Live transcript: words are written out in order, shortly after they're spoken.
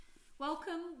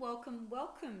Welcome, welcome,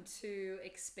 welcome to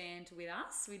Expand With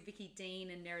Us with Vicky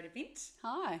Dean and Nerida Vint.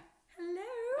 Hi.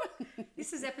 Hello.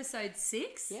 This is episode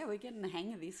 6. Yeah, we're getting the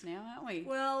hang of this now, aren't we?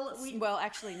 Well,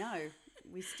 actually, no.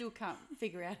 We still can't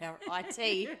figure out our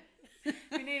IT.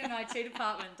 we need an IT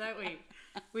department, don't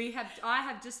we? I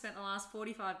have just spent the last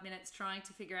 45 minutes trying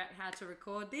to figure out how to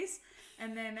record this,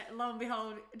 and then lo and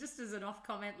behold, just as an off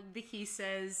comment, Vicky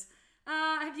says,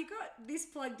 have you got this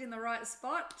plugged in the right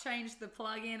spot? Changed the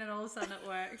plug in and all of a sudden it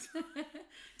worked.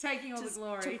 Taking all the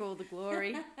glory. Took all the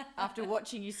glory after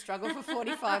watching you struggle for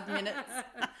 45 minutes.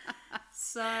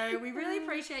 So we really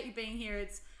appreciate you being here.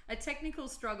 It's a technical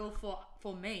struggle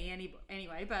for me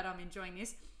anyway, but I'm enjoying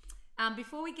this.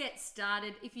 Before we get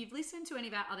started, if you've listened to any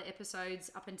of our other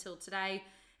episodes up until today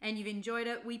and you've enjoyed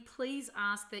it, we please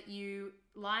ask that you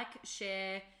like,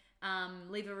 share,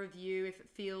 leave a review if it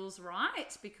feels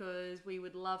right, because we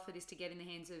would love for this to get in the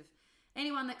hands of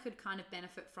anyone that could kind of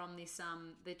benefit from this,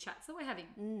 the chats that we're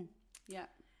having. Yeah,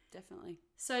 definitely.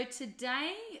 So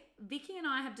today, Vicky and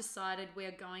I have decided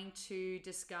we're going to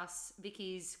discuss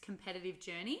Vicky's competitive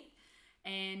journey,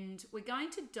 and we're going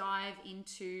to dive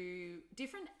into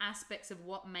different aspects of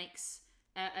what makes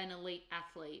an elite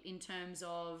athlete in terms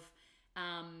of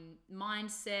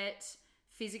mindset,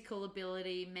 physical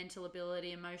ability, mental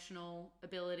ability, emotional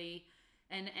ability,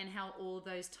 and how all of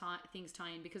those things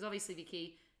tie in. Because obviously,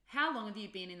 Vicky, how long have you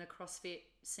been in the CrossFit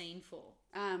scene for?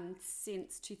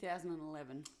 Since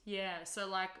 2011. Yeah, so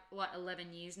like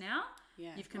 11 years now.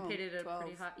 Yeah. You've competed at a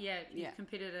pretty high. Yeah, you've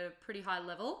competed at a pretty high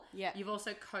level. Yeah. You've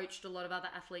also coached a lot of other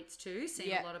athletes too,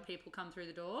 seen a lot of people come through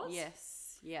the doors.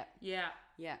 Yes. Yeah. Yeah.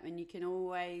 Yeah, and you can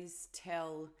always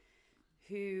tell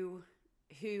who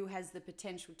has the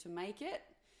potential to make it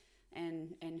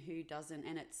and who doesn't.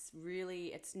 And it's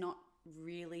not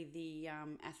really the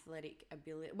athletic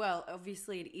ability. Well,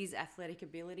 obviously it is athletic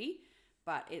ability,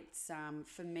 but it's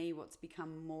for me what's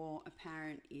become more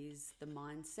apparent is the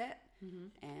mindset.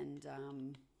 And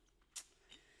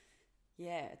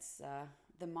it's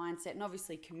the mindset and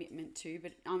obviously commitment too,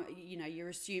 but you're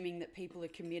assuming that people are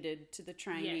committed to the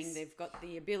training. Yes. They've got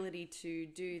the ability to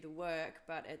do the work,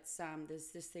 but it's there's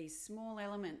just these small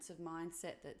elements of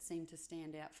mindset that seem to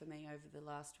stand out for me over the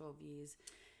last 12 years.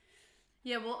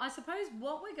 Yeah, well, I suppose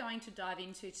what we're going to dive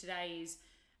into today is,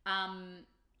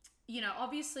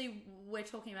 obviously we're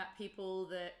talking about people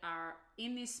that are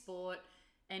in this sport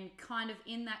and kind of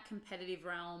in that competitive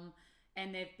realm,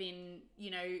 and they've been,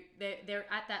 they're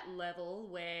at that level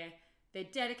where they're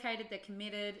dedicated, they're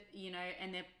committed,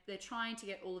 and they're trying to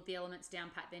get all of the elements down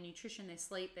pat, their nutrition, their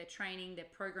sleep, their training, their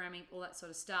programming, all that sort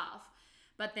of stuff.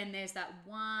 But then there's that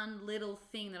one little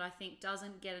thing that I think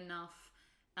doesn't get enough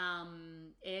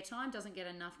airtime, doesn't get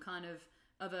enough kind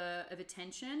of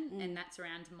attention, and that's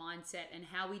around mindset and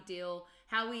how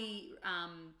we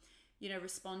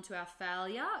respond to our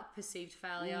failure, perceived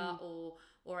failure,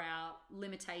 or our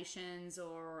limitations,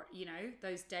 or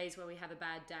those days where we have a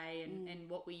bad day, and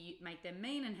what we make them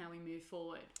mean and how we move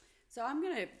forward. So I'm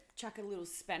going to chuck a little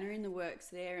spanner in the works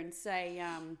there and say,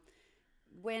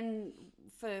 when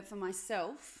for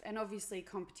myself, and obviously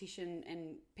competition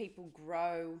and people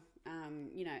grow,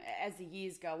 as the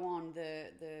years go on,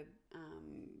 the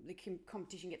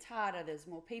competition gets harder, there's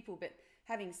more people. But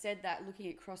having said that, looking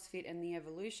at CrossFit and the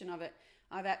evolution of it,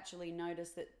 I've actually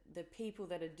noticed that the people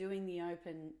that are doing the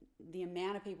open, the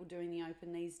amount of people doing the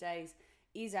open these days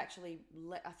is actually,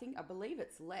 I believe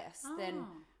it's less than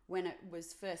when it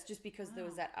was first, just because there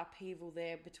was that upheaval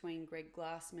there between Greg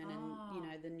Glassman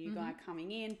and, the new guy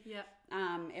coming in,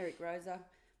 Eric Rosa.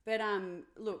 But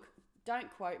look, don't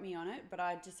quote me on it, but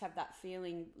I just have that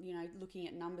feeling, looking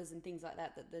at numbers and things like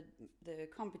that, that the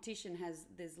competition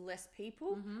there's less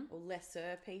people or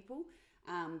lesser people.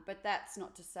 But that's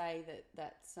not to say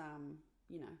that's,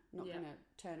 not going to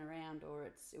turn around, or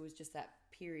it was just that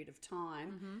period of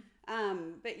time.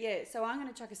 But yeah, so I'm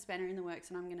going to chuck a spanner in the works,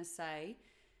 and I'm going to say,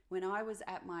 when I was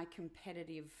at my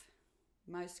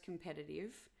most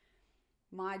competitive,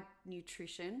 my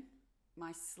nutrition,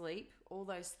 my sleep, all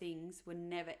those things were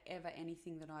never, ever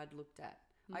anything that I'd looked at.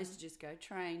 I used to just go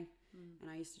train, and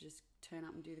I used to just turn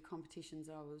up and do the competitions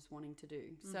that I was wanting to do.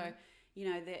 So,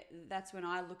 that's when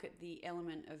I look at the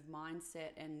element of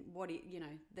mindset and what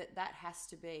that has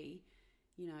to be,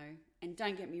 and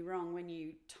don't get me wrong, when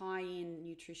you tie in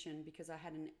nutrition, because I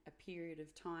had a period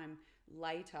of time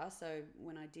later, so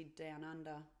when I did Down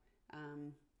Under,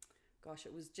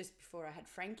 it was just before I had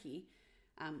Frankie.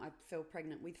 I fell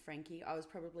pregnant with Frankie. I was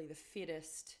probably the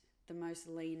fittest, the most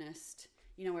leanest,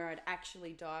 where I'd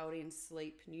actually dialed in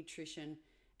sleep, nutrition,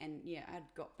 and I'd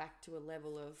got back to a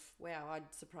level of, wow,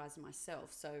 I'd surprised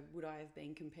myself. So would I have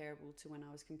been comparable to when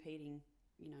I was competing,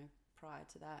 prior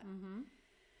to that. Mm-hmm.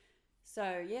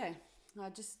 So yeah, I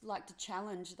just like to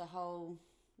challenge the whole,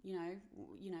 you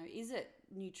know, is it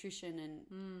nutrition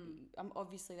and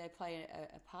obviously they play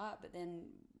a part, but then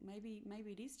maybe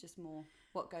it is just more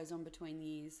what goes on between the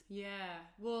ears. Yeah.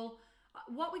 Well,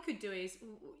 what we could do is,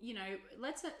 you know,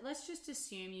 let's just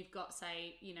assume you've got,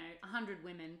 say, you know, 100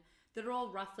 women that are all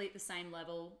roughly at the same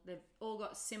level. They've all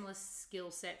got similar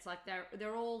skill sets. Like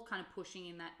they're all kind of pushing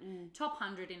in that top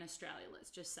 100 in Australia, let's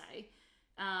just say.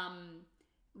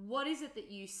 What is it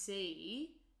that you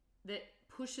see that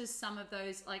pushes some of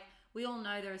those, like, we all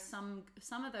know there are some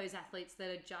of those athletes that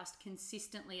are just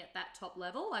consistently at that top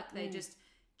level, like they're just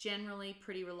generally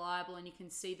pretty reliable and you can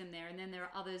see them there. And then there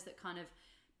are others that kind of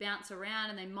bounce around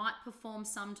and they might perform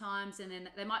sometimes and then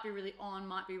they might be really on,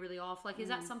 might be really off. Like, is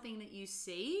that something that you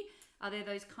see? Are there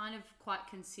those kind of quite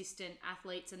consistent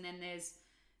athletes and then there's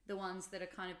the ones that are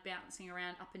kind of bouncing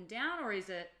around up and down, or is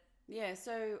it? Yeah,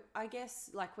 so I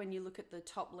guess like when you look at the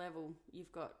top level,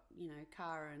 you've got, you know,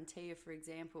 Cara and Tia, for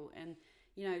example, and,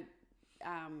 you know,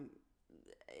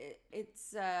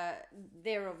 it's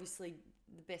they're obviously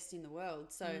the best in the world.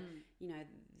 So, you know,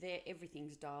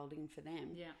 everything's dialed in for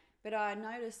them. Yeah. But I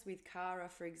noticed with Cara,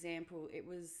 for example, it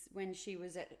was when she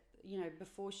was at, you know,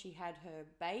 before she had her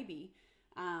baby,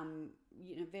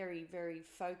 you know, very, very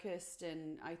focused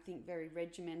and I think very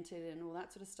regimented and all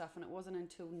that sort of stuff. And it wasn't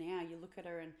until now you look at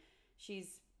her and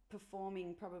she's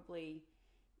performing probably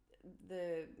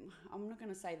I'm not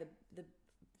going to say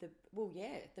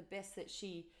the best that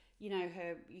she, you know,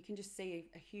 you can just see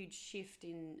a huge shift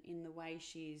in the way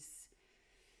she's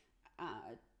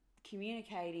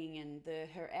communicating and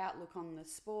her outlook on the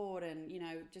sport. And, you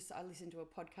know, just I listened to a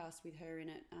podcast with her in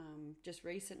it just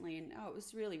recently and it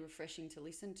was really refreshing to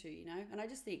listen to, you know. And I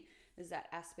just think there's that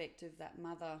aspect of that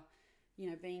mother, you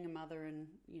know, being a mother and,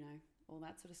 you know, all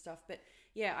that sort of stuff. But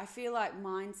yeah, I feel like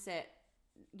mindset,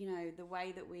 you know, the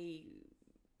way that we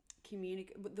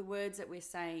communicate, the words that we're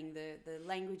saying, the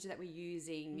language that we're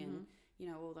using and, you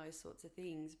know, all those sorts of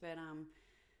things. But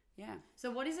yeah.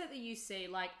 So what is it that you see?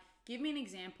 Like, give me an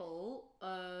example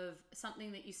of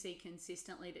something that you see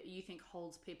consistently that you think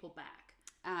holds people back.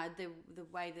 The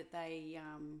way that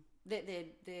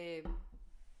their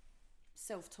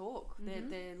self-talk,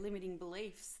 their limiting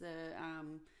beliefs,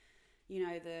 you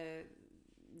know,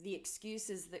 the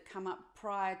excuses that come up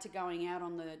prior to going out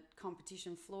on the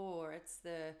competition floor. It's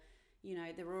you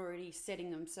know, they're already setting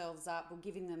themselves up or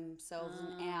giving themselves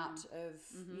an out of,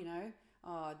 you know,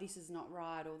 oh, this is not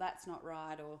right or that's not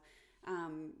right, or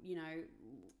you know,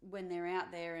 when they're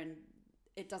out there and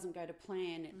it doesn't go to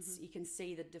plan, it's you can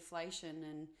see the deflation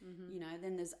and you know,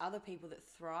 then there's other people that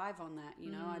thrive on that, you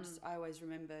know. I always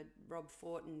remember Rob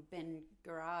Fort and Ben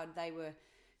Gerard. They were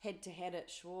head to head at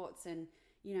Schwartz and,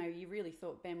 you know, you really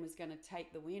thought Ben was going to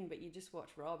take the win, but you just watch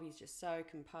Rob, he's just so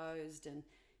composed and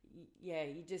yeah,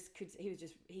 you just could, he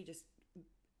just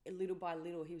little by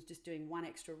little, he was just doing one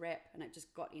extra rep and it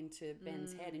just got into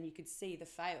Ben's head and you could see the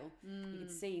fail. You could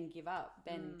see him give up.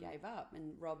 Ben gave up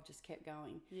and Rob just kept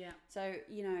going. Yeah. So,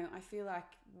 you know, I feel like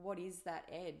what is that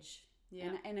edge?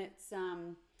 Yeah. And it's,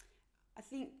 I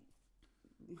think,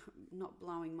 not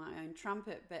blowing my own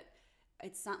trumpet, but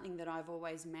it's something that I've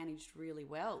always managed really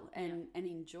well and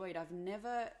enjoyed. I've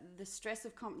never, the stress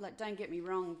of, like, don't get me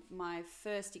wrong, my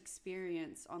first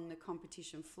experience on the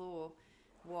competition floor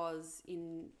was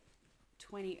in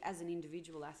as an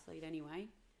individual athlete anyway.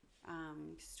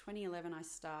 2011 I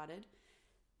started.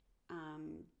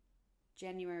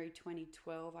 January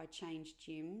 2012 I changed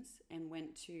gyms and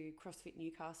went to CrossFit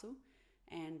Newcastle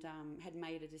and had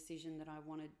made a decision that I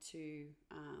wanted to,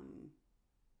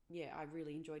 I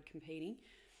really enjoyed competing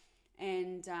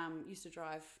and used to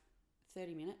drive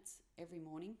 30 minutes every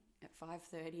morning at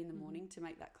 5:30 in the morning to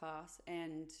make that class,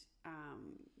 and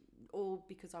all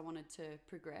because I wanted to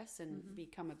progress and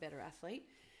become a better athlete.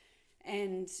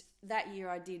 And that year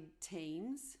I did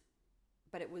teams,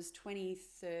 but it was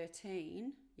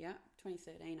 2013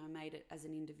 I made it as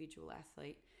an individual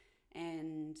athlete.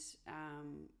 And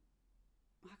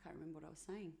I can't remember what I was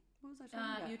saying. What was I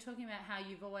talking about? You're talking about how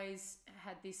you've always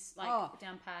had this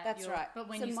down pat. That's right. But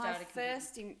when so you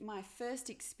started my first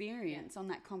experience on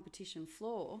that competition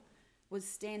floor was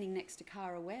standing next to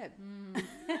Cara Webb.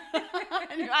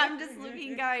 And I'm just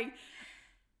looking going,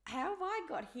 how have I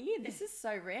got here? This is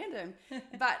so random.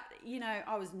 But, you know,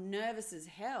 I was nervous as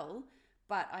hell,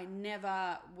 but I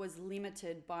never was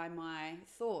limited by my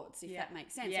thoughts, if that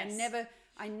makes sense. Yes.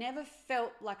 I never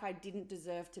felt like I didn't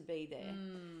deserve to be there.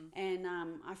 And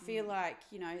I feel like,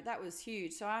 you know, that was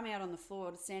huge. So I'm out on the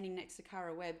floor standing next to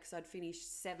Cara Webb because I'd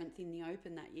finished 7th in the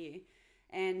Open that year.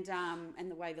 And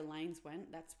the way the lanes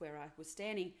went, that's where I was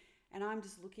standing. And I'm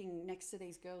just looking next to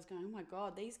these girls going, oh my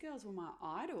God, these girls were my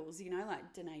idols, you know,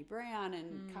 like Danae Brown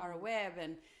and Cara Webb.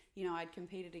 And, you know, I'd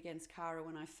competed against Cara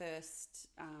when I first,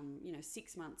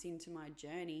 6 months into my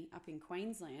journey up in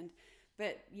Queensland.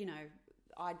 But, you know,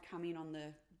 I'd come in on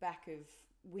the back of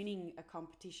winning a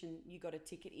competition. You got a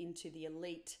ticket into the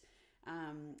elite.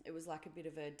 It was like a bit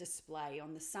of a display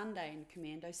on the Sunday, and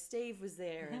Commando Steve was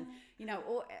there, and, you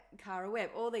know, Cara Webb,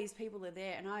 all these people are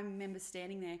there. And I remember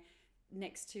standing there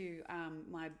next to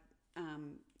my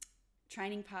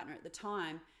training partner at the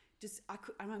time.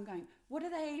 And I'm going, what are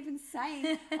they even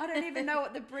saying? I don't even know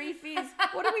what the brief is.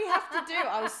 What do we have to do?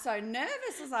 I was so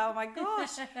nervous. I was like, oh my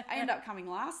gosh. I ended up coming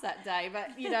last that day,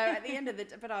 but, you know, at the end of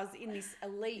but I was in this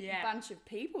elite bunch of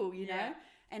people, you know,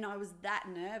 and I was that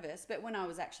nervous. But when I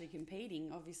was actually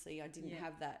competing, obviously I didn't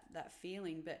have that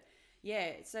feeling. But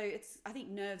yeah, so I think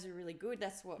nerves are really good.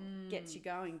 That's what gets you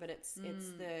going. But it's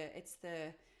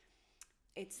the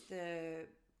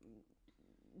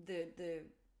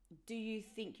do you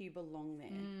think you belong there?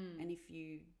 And if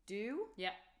you do,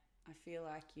 I feel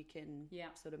like you can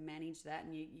sort of manage that,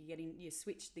 and you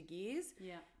switch the gears.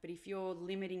 But if you're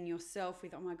limiting yourself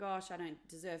with, oh my gosh, I don't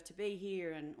deserve to be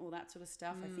here, and all that sort of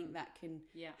stuff, I think that can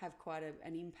have quite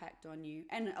an impact on you,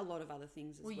 and a lot of other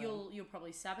things as well. You'll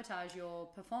probably sabotage your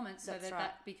performance so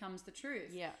that becomes the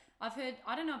truth. I've heard,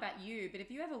 I don't know about you, but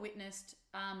if you ever witnessed,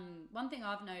 one thing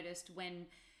I've noticed when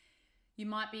you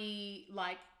might be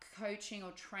like coaching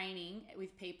or training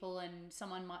with people, and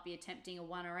someone might be attempting a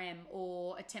 1RM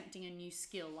or attempting a new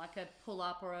skill, like a pull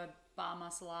up or a bar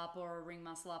muscle up or a ring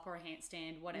muscle up or a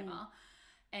handstand, whatever.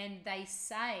 And they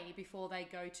say before they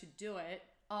go to do it,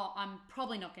 oh, I'm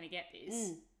probably not going to get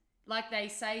this. Like they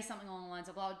say something along the lines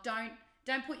of, oh,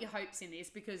 don't put your hopes in this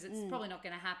because it's probably not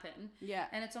going to happen.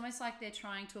 And it's almost like they're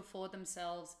trying to afford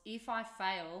themselves, if I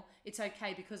fail, it's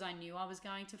okay because I knew I was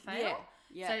going to fail.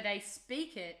 So they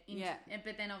speak it,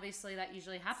 but then obviously that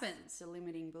usually happens. It's a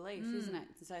limiting belief, isn't it?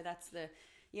 So that's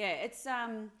it's,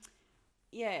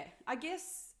 I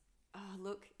guess,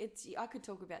 look, I could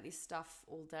talk about this stuff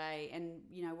all day, and,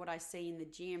 you know, what I see in the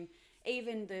gym,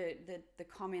 even the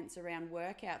comments around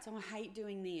workouts, oh, I hate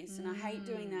doing this and I hate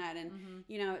doing that. And,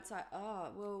 you know, it's like, oh,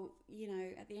 well, you know,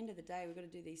 at the end of the day, we've got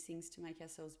to do these things to make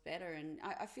ourselves better. And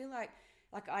I feel like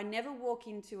I never walk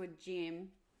into a gym,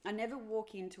 I never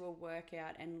walk into a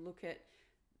workout and look at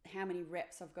how many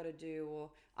reps I've got to do,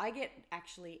 or I get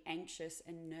actually anxious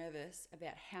and nervous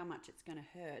about how much it's going to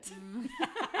hurt.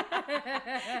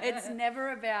 It's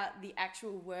never about the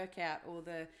actual workout or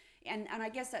and I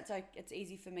guess that's like, it's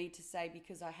easy for me to say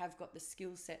because I have got the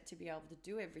skill set to be able to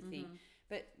do everything.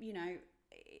 But, you know,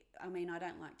 I mean, I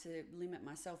don't like to limit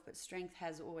myself, but strength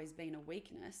has always been a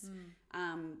weakness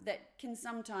that can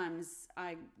sometimes,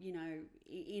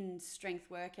 in strength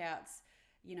workouts,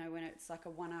 you know, when it's like a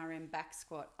 1RM back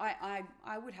squat, I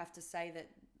would have to say that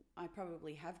I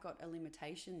probably have got a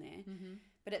limitation there.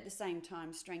 But at the same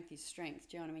time, strength is strength.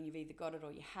 Do you know what I mean? You've either got it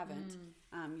or you haven't.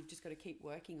 You've just got to keep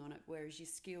working on it. Whereas your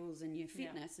skills and your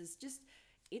fitness is just,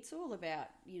 it's all about,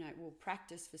 you know,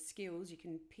 practice for skills. You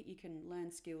can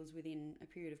learn skills within a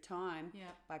period of time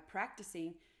by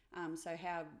practicing. So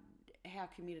how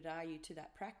committed are you to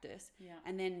that practice?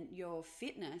 And then your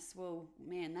fitness, well,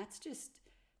 man, that's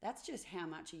just how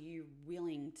much are you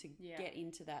willing to get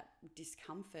into that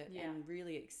discomfort and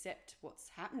really accept what's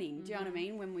happening. Do you know what I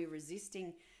mean? When we're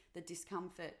resisting the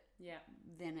discomfort,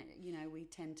 then we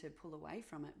tend to pull away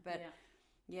from it. But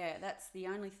that's the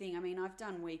only thing. I mean, I've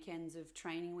done weekends of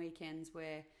training weekends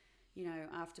where, you know,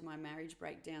 after my marriage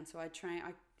breakdown, so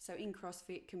so in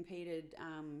CrossFit competed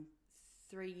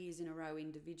 3 years in a row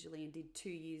individually and did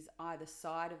 2 years either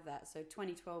side of that. So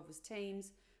 2012 was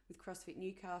teams. With CrossFit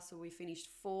Newcastle, we finished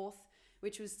 4th,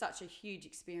 which was such a huge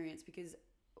experience because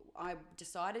I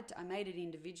made it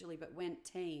individually but went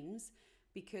teams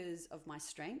because of my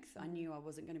strength. I knew I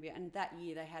wasn't going to be, and that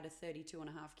year they had a 32.5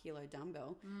 kilo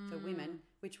dumbbell for women,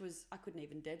 which was, I couldn't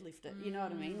even deadlift it. You know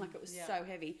what I mean? Like, it was so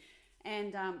heavy.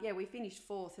 And we finished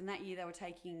 4th, and that year they were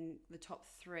taking the top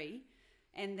 3.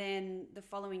 And then the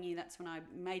following year, that's when I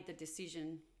made the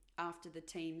decision after the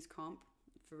teams comp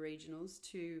for regionals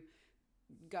to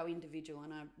go individual,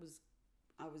 and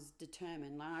I was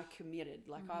determined. Like, I committed.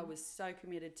 Like, I was so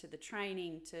committed to the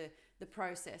training, to the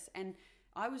process, and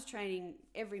I was training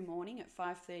every morning at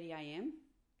 5:30 a.m.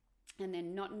 and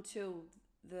then not until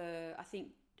I think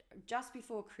just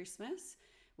before Christmas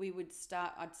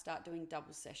I'd start doing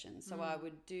double sessions. So I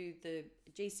would do the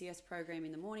GCS program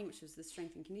in the morning, which was the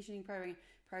strength and conditioning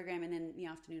program, and then in the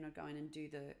afternoon I'd go in and do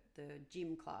the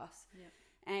gym class.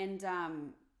 And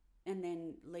and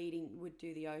then would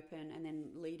do the open, and then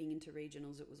leading into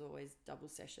regionals, it was always double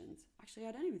sessions. Actually,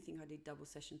 I don't even think I did double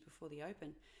sessions before the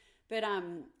open. But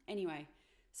anyway,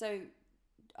 so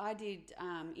I did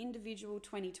individual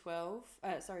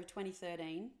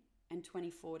 2013 and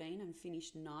 2014 and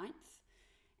finished 9th.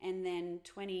 And then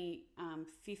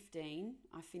 2015,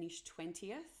 I finished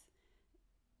 20th.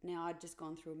 Now, I'd just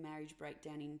gone through a marriage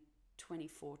breakdown in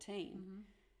 2014.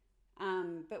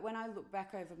 But when I look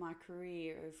back over my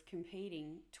career of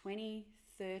competing,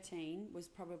 2013 was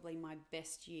probably my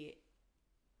best year.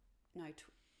 No,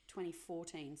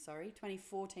 2014, sorry.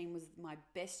 2014 was my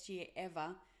best year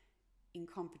ever in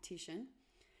competition.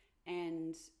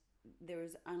 And there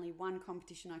was only one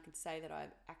competition I could say that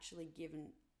I've actually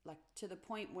given, like, to the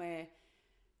point where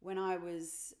when it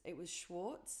was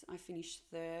Schwartz, I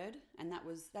finished 3rd, and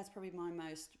that's probably my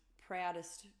most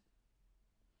proudest,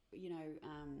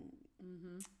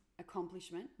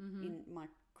 accomplishment in my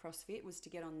CrossFit, was to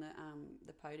get on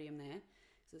the podium there.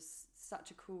 So it was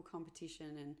such a cool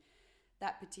competition, and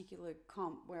that particular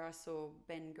comp where I saw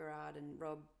Ben Gerard and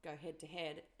Rob go head to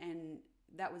head, and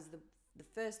that was the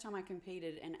first time I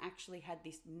competed and actually had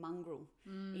this mongrel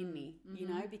in me,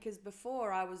 because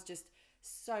before I was just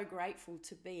so grateful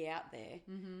to be out there,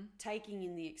 taking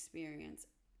in the experience,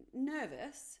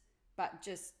 nervous, but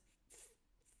just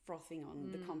frothing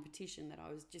on the competition that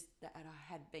I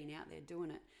had been out there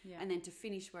doing it. Yeah. And then to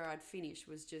finish where I'd finished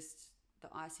was just the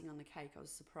icing on the cake. I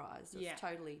was surprised. It was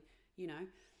totally,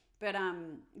 But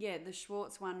the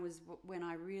Schwartz one was when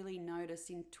I really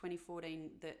noticed in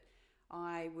 2014 that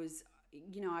I was,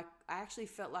 I actually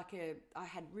felt like I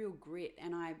had real grit,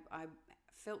 and I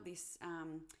felt this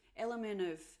element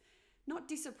of not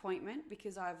disappointment,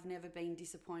 because I've never been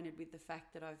disappointed with the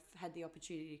fact that I've had the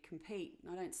opportunity to compete.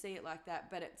 I don't see it like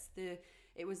that, but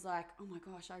it was like, oh my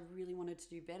gosh, I really wanted to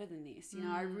do better than this.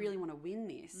 I really want to win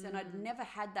this. And I'd never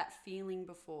had that feeling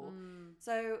before.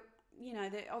 So,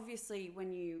 obviously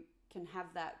when you can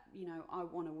have that, I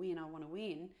want to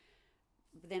win.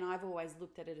 But then I've always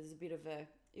looked at it as a bit of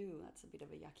that's a bit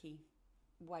of a yucky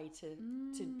way to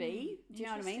be. Do you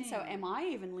know what I mean? So am I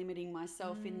even limiting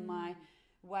myself in my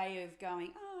way of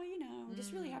going, I'm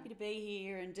just really happy to be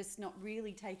here, and just not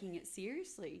really taking it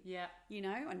seriously? Yeah.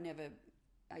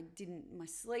 I didn't, my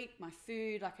sleep, my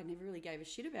food, I never really gave a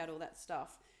shit about all that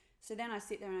stuff. So then I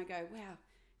sit there and I go, wow,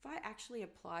 if I actually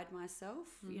applied myself,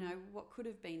 what could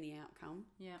have been the outcome?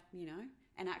 Yeah.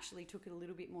 And actually took it a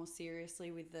little bit more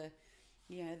seriously with the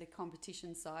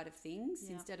competition side of things,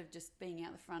 instead of just being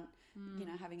out the front,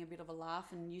 having a bit of a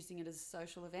laugh and using it as a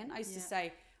social event. I used to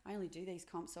say, I only do these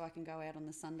comps so I can go out on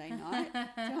the Sunday night. Do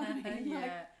you know what I mean?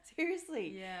 Yeah. Seriously.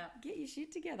 Yeah. Get your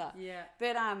shit together. Yeah.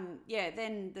 But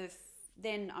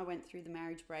then I went through the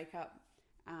marriage breakup,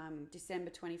 December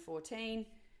 2014,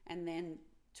 and then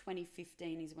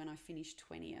 2015 is when I finished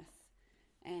 20th.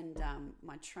 And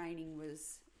my training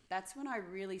that's when I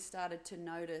really started to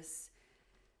notice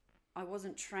I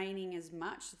wasn't training as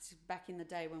much. It's back in the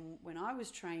day when I was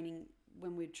training,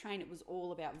 when we'd train, it was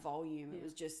all about volume. It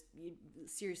was just, you'd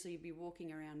be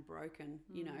walking around broken,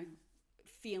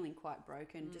 feeling quite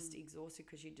broken, just exhausted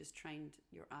because you just trained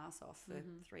your ass off for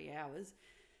 3 hours.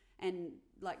 And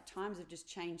times have just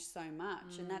changed so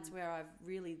much. And that's where I've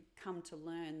really come to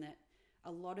learn that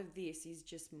a lot of this is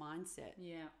just mindset.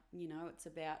 Yeah. It's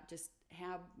about just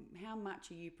how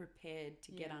much are you prepared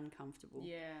to get uncomfortable?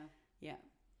 Yeah. Yeah.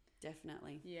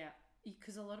 Definitely. Yeah.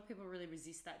 Because a lot of people really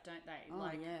resist that, don't they?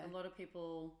 Oh, yeah. A lot of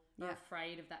people are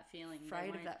afraid of that feeling.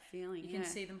 Afraid of that feeling, You can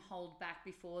see them hold back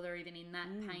before they're even in that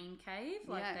pain cave.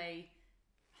 They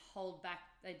hold back,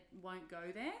 they won't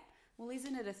go there. Well,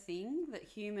 isn't it a thing that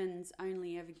humans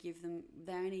only ever give them,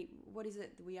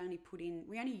 we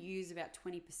only use about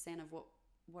 20% of what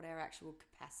our actual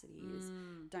capacity is.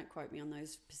 Don't quote me on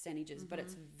those percentages, but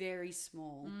it's very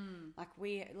small.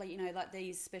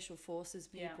 These special forces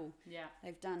people,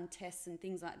 they've done tests and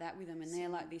things like that with them, and they're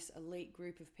like this elite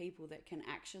group of people that can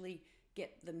actually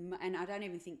get them, and I don't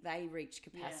even think they reach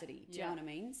capacity. Do you know what I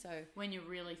mean? So when you're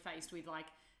really faced with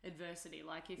adversity,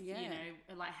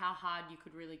 how hard you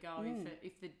could really go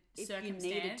if the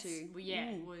circumstance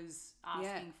was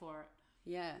asking for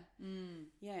it.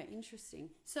 Yeah, interesting.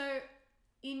 So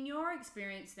in your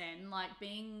experience then,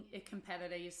 being a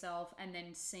competitor yourself and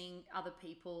then seeing other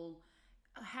people,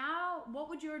 what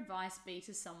would your advice be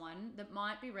to someone that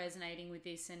might be resonating with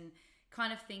this and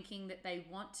kind of thinking that they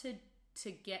want to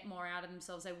get more out of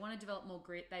themselves, they want to develop more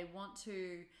grit, they want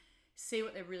to see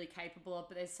what they're really capable of,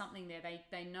 but there's something there,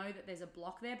 they know that there's a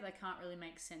block there, but they can't really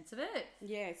make sense of it?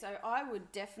 Yeah, so I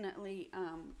would definitely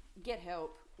get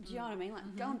help. Do you know what I mean?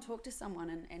 Go and talk to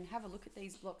someone and have a look at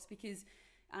these blocks, because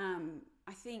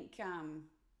I think, I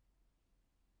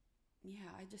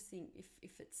just think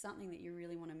if it's something that you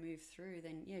really want to move through,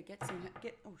 then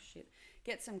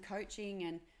get some coaching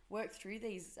and work through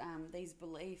these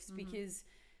beliefs, because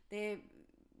they're,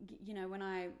 when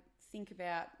I think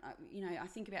about, I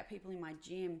think about people in my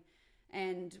gym,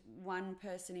 and one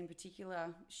person in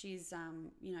particular, she's,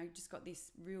 just got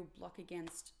this real block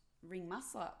against ring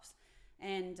muscle ups.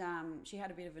 And she had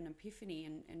a bit of an epiphany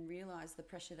and realised the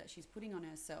pressure that she's putting on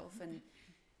herself. And,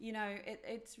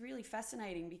 it's really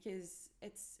fascinating, because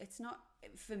it's not,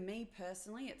 for me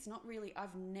personally, it's not really,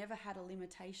 I've never had a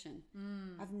limitation.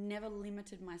 I've never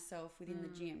limited myself within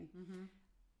the gym,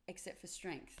 except for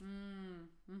strength.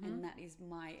 And that is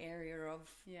my area of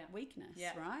weakness,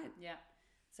 right? Yeah.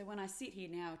 So when I sit here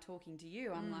now talking to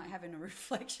you, I'm like having a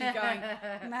reflection, going,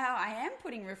 "Wow, I am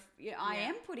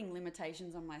putting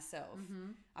limitations on myself."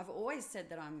 I've always said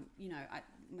that I'm,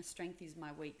 my strength is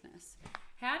my weakness.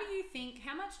 How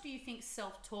much do you think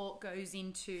self-talk goes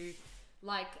into,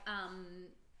 like how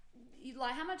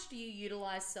much do you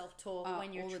utilize self-talk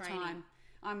when you're all training? The time.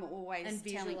 I'm always and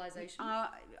visualization.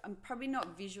 I'm probably not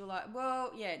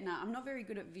I'm not very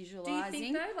good at visualizing. Do you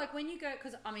think though, like when you go,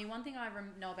 because one thing I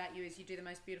know about you is you do the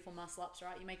most beautiful muscle ups,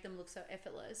 right? You make them look so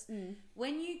effortless.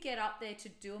 When you get up there to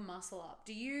do a muscle up,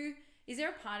 is there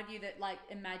a part of you that like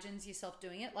imagines yourself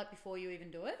doing it, like before you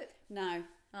even do it? No.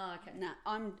 Oh, okay. No,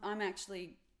 I'm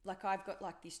actually, like, I've got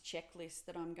like this checklist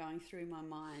that I'm going through my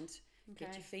mind. Okay.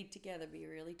 Get your feet together, be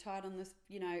really tight on this,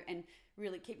 and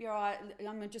really keep your eye.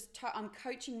 I'm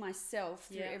coaching myself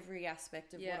through every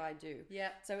aspect of what I do. Yeah.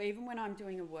 So even when I'm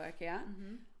doing a workout,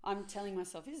 I'm telling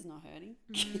myself, this is not hurting.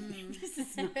 This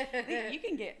is not, you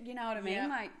can get, you know what I mean? Yeah.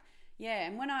 Like, yeah.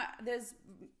 And when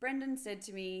Brendan said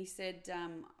to me,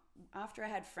 after I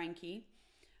had Frankie,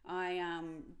 I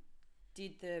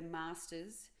did the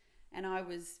Masters, and I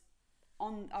was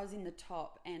in the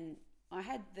top, and I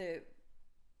had a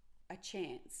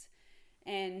chance,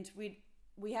 and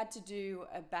we had to do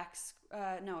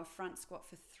a front squat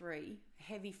for 3,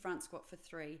 heavy front squat for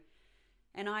 3,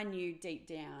 and I knew deep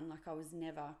down, like, I was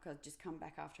never, because I'd just come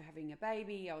back after having a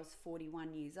baby, I was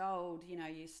 41 years old,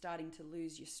 you're starting to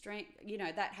lose your strength,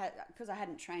 that had, because I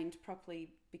hadn't trained properly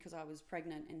because I was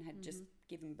pregnant and had just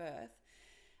given birth.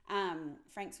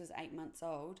 Frank's was 8 months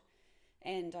old,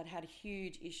 and I'd had a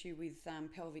huge issue with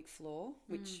pelvic floor,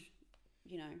 which,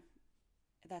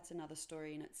 that's another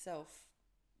story in itself.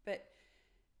 But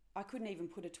I couldn't even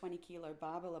put a 20-kilo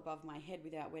barbell above my head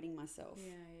without wetting myself.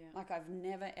 Yeah. Like, I've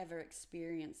never, ever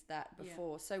experienced that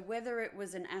before. Yeah. So whether it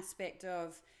was an aspect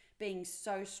of being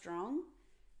so strong,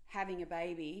 having a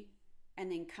baby,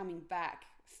 and then coming back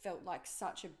felt like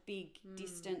such a big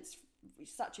distance,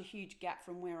 such a huge gap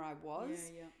from where I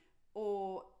was. Yeah.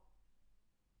 Or,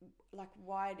 like,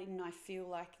 why didn't I feel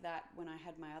like that when I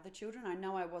had my other children? I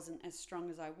know I wasn't as strong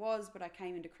as I was, but I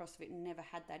came into CrossFit and never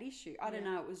had that issue. I don't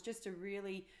know. It was just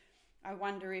I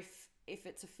wonder if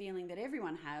it's a feeling that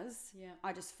everyone has. Yeah.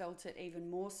 I just felt it even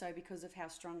more so because of how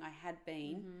strong I had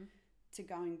been to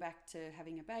going back to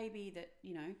having a baby that,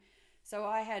 So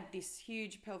I had this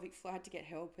huge pelvic floor. I had to get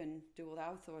help and do all that.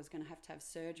 I thought I was going to have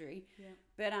surgery. Yeah.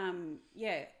 But,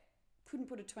 couldn't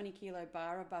put a 20-kilo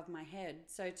bar above my head.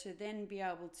 So to then be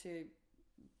able to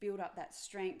build up that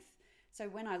strength. So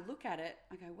when I look at it,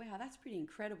 I go, wow, that's pretty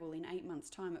incredible. In 8 months'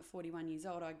 time at 41 years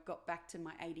old, I got back to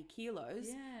my 80 kilos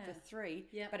for 3.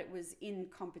 Yep. But it was in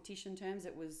competition terms.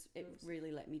 It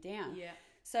really let me down. Yeah.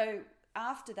 So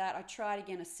after that, I tried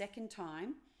again a second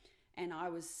time, and I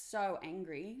was so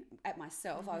angry at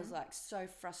myself. I was like so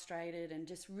frustrated and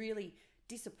just really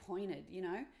disappointed,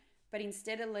 But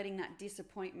instead of letting that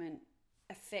disappointment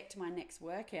affect my next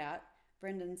workout,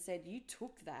 Brendan said, you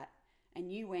took that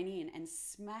and you went in and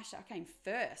smashed. I came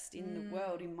first in the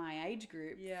world in my age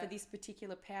group for this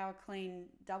particular power clean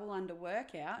double under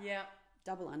workout. Yeah.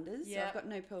 Double unders. Yeah. So I've got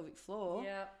no pelvic floor.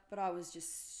 Yeah. But I was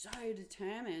just so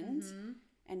determined.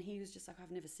 And he was just like,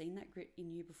 I've never seen that grit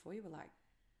in you before. You were like,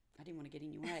 I didn't want to get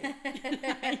in your way.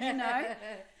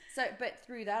 So, but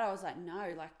through that, I was like,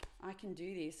 no, like, I can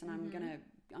do this, and I'm gonna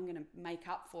make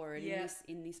up for it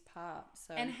in this part.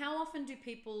 So, and how often do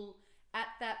people at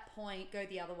that point go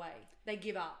the other way? They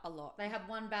give up a lot. They have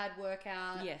one bad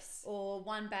workout, or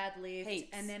one bad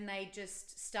lift, and then they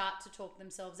just start to talk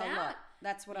themselves out. Lot.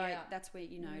 That's what that's where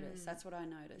you notice. That's what I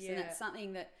notice, and it's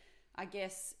something that I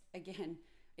guess again.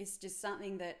 It's just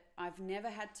something that I've never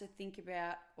had to think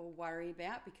about or worry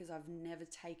about because I've never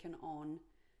taken on.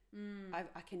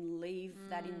 I can leave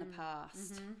that in the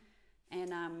past. And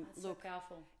that's look, so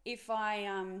powerful. If I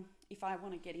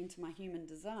want to get into my human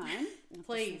design, I've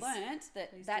just learnt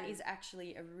that is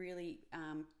actually a really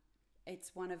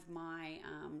it's one of my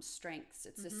strengths.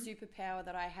 It's a superpower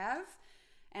that I have,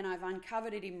 and I've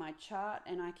uncovered it in my chart,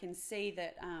 and I can see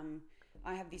that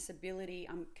I have this ability.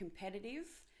 I'm competitive,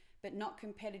 but not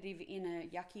competitive in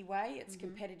a yucky way. It's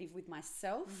competitive with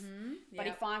myself. But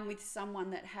if I'm with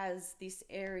someone that has this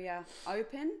area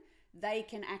open, they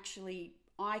can actually,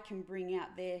 I can bring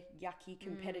out their yucky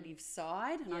competitive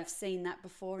side. And I've seen that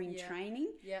before in training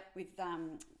with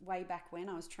way back when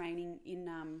I was training in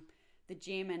the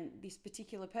gym, and this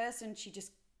particular person, she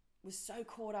just was so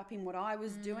caught up in what I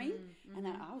was doing. And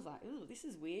then I was like, oh, this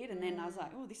is weird. And then I was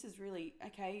like, oh, this is really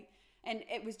okay. And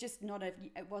it was just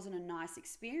it wasn't a nice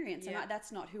experience. And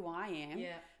that's not who I am.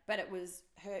 Yeah. But it was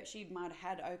her, she might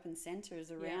have had open centers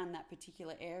around that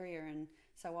particular area. And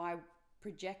so I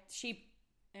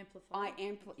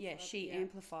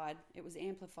amplified. It was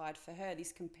amplified for her,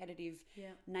 this competitive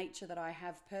nature that I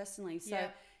have personally. So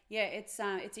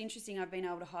it's interesting. I've been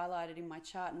able to highlight it in my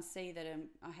chart and see that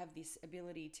I have this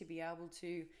ability to be able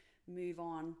to move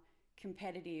on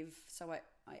competitive. So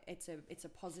it's a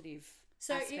positive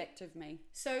aspect of me.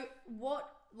 So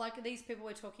what, like these people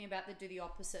we're talking about that do the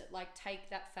opposite, like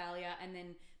take that failure and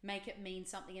then make it mean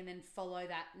something and then follow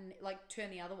that and like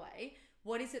turn the other way.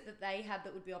 What is it that they have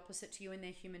that would be opposite to you in their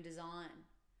human design?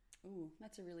 Ooh,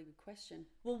 that's a really good question.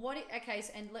 Well,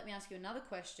 and let me ask you another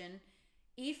question.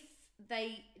 If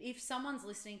someone's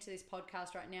listening to this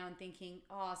podcast right now and thinking,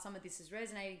 oh, some of this is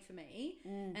resonating for me,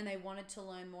 and they wanted to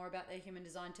learn more about their human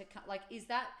design,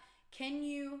 can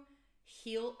you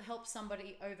help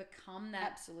somebody overcome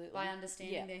that? Absolutely. By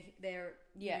understanding their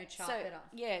chart better?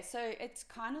 Yeah, so it's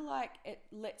kind of like it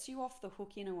lets you off the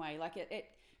hook in a way. Like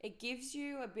it gives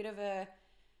you a bit of a,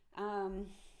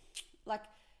 like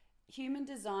human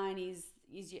design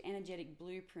is your energetic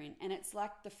blueprint, and it's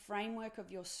like the framework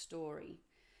of your story.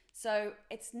 So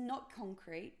it's not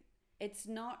concrete. It's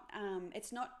not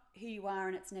who you are,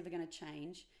 and it's never going to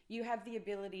change. You have the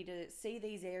ability to see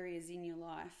these areas in your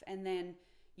life, and then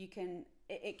it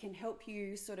can help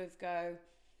you sort of go,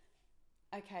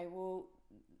 okay, well,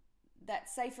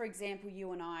 say for example,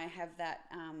 you and I have that,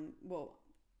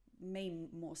 me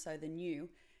more so than you,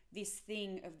 this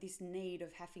thing of this need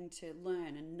of having to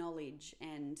learn and knowledge.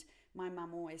 And my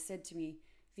mum always said to me,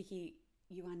 Vicky,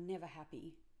 you are never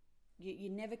happy. You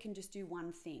never can just do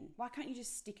one thing. Why can't you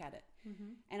just stick at it?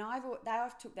 And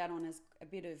I've took that on as a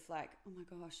bit of like, oh my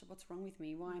gosh, what's wrong with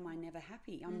me? Why am I never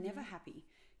happy? I'm never happy.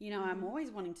 I'm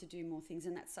always wanting to do more things,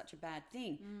 and that's such a bad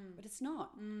thing. But it's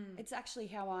not. It's actually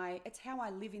how I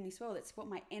live in this world. It's what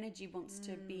my energy wants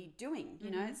to be doing.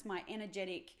 It's my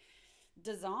energetic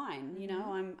design.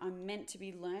 I'm meant to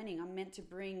be learning. I'm meant to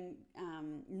bring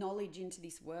knowledge into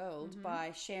this world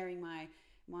by sharing my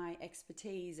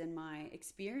expertise and my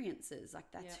experiences. Like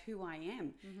that's who I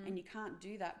am. And you can't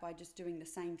do that by just doing the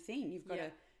same thing. You've got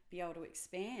to be able to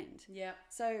expand. Yeah.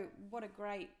 So what a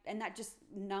great, and that just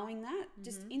knowing that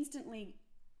just instantly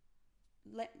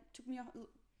took me off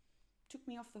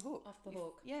the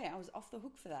hook. Yeah, I was off the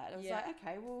hook for that. I was like,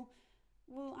 okay, well,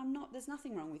 I'm not, there's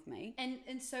nothing wrong with me.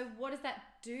 And so what does that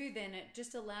do then? It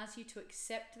just allows you to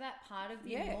accept that part of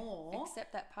you more.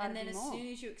 Accept that part of you more. And then as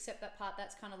soon as you accept that part,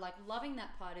 that's kind of like loving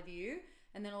that part of you.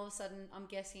 And then all of a sudden, I'm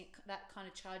guessing that kind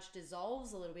of charge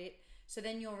dissolves a little bit. So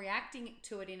then you're reacting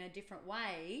to it in a different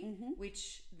way,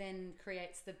 which then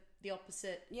creates the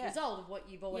opposite result of what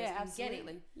you've always been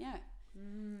getting. Yeah.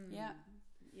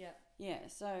 Yeah.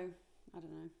 So, I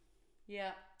don't know.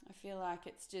 Yeah. I feel like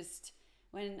it's just...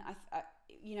 When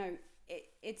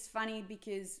it's funny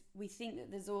because we think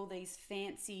that there's all these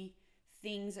fancy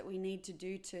things that we need to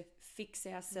do to fix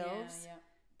ourselves,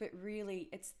 but really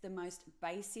it's the most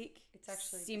basic, it's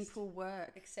actually simple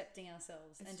work. Accepting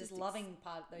ourselves and just loving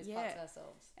those parts of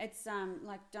ourselves. It's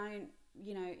like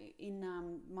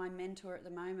in my mentor at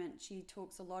the moment, she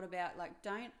talks a lot about like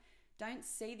don't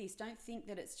see this. Don't think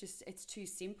that it's too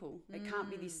simple. It can't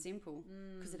be this simple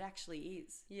because it actually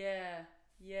is.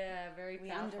 Yeah, very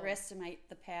powerful. We underestimate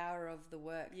the power of the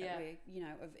work that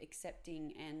we're, of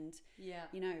accepting and,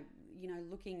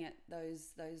 looking at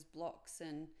those blocks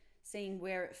and seeing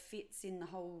where it fits in the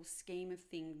whole scheme of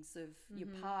things of your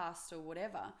past or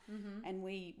whatever. And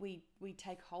we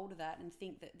take hold of that and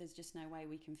think that there's just no way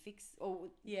we can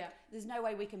there's no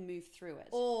way we can move through it.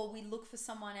 Or we look for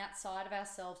someone outside of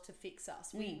ourselves to fix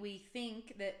us. We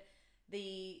think that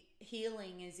the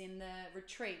healing is in the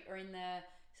retreat or in the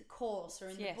course or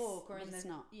in the book or in the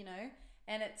not.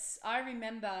 And I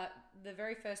remember the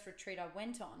very first retreat I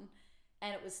went on,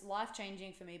 and it was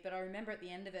life-changing for me, but I remember at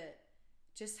the end of it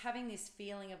just having this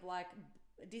feeling of like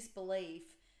disbelief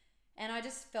And I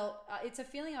just felt, it's a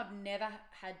feeling I've never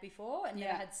had before and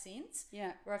never had since.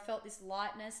 Yeah. Where I felt this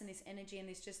lightness and this energy and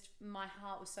this just, my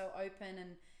heart was so open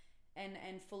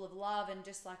and full of love, and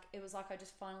just like, it was like I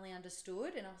just finally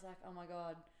understood, and I was like, oh my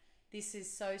God, this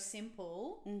is so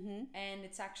simple, and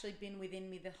it's actually been within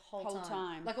me the whole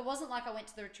time. Like, it wasn't like I went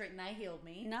to the retreat and they healed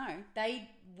me. No. They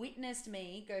witnessed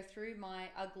me go through my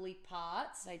ugly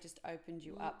parts. They just opened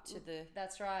you up to the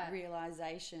That's right.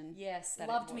 realization. Yes, that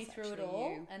loved it me was through it actually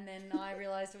all, you. and then I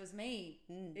realized it was me.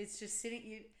 It's just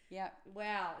sitting. Yeah.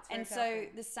 Wow. It's very And powerful.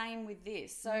 so the same with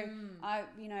this. So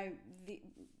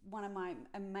one of my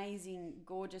amazing,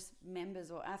 gorgeous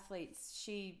members or athletes,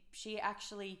 she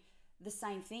actually, the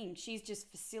same thing. She's just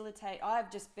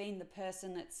I've just been the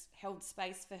person that's held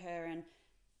space for her and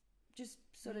just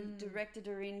sort of directed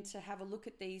her in to have a look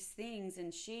at these things,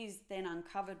 and she's then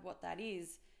uncovered what that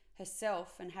is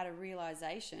herself and had a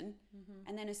realization.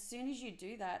 And then as soon as you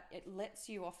do that, it lets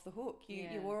you off the hook.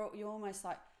 You're almost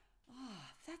like, oh,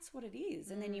 that's what it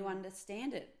is. And then you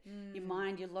understand it. Your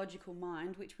mind, your logical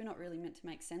mind, which we're not really meant to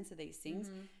make sense of these things,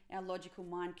 our logical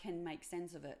mind can make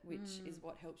sense of it, which is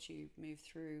what helps you move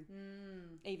through,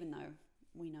 even though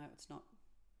we know it's not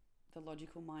the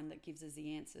logical mind that gives us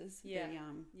the answers.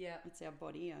 It's our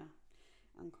body, our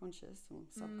unconscious or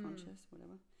subconscious,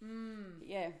 whatever.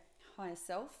 Yeah, higher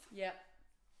self. Yep.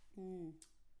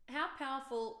 How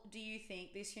powerful do you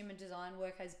think this human design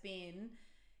work has been,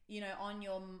 on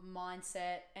your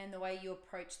mindset and the way you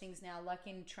approach things now, like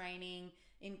in training,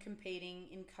 in competing,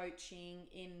 in coaching,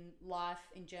 in life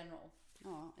in general?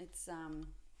 Oh, it's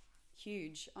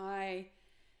huge. I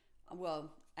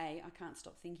can't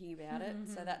stop thinking about it,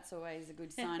 so that's always a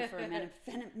good sign for a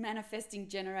manifesting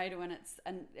generator when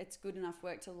it's good enough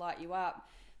work to light you up.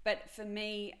 But for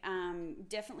me,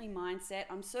 definitely mindset.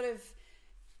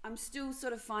 I'm still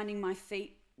sort of finding my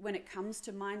feet when it comes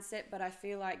to mindset, but I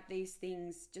feel like these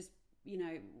things just,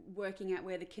 working out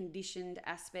where the conditioned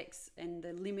aspects and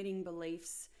the limiting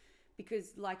beliefs,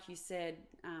 because like you said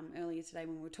earlier today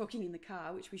when we were talking in the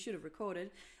car, which we should have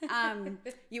recorded,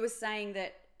 you were saying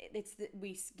that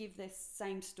we give the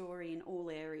same story in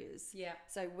all areas. Yeah.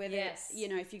 So whether,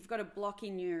 if you've got a block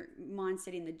in your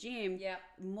mindset in the gym,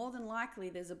 more than likely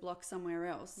there's a block somewhere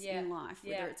else in life,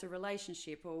 whether it's a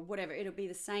relationship or whatever. It'll be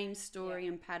the same story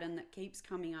and pattern that keeps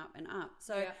coming up and up.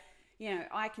 So,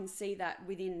 I can see that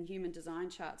within human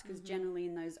design charts, because generally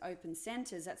in those open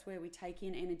centers, that's where we take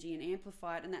in energy and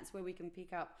amplify it. And that's where we can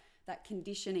pick up that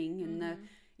conditioning and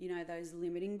the, those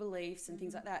limiting beliefs and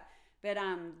things like that. But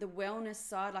the wellness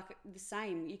side, like the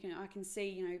same, I can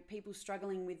see, people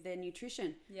struggling with their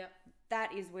nutrition. Yeah.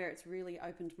 That is where it's really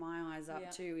opened my eyes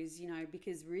up too, is,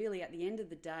 because really at the end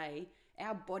of the day,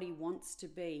 our body wants to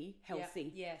be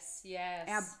healthy. Yes.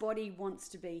 Our body wants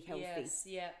to be healthy. Yes,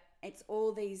 yeah. It's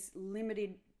all these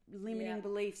limiting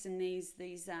beliefs and these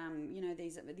this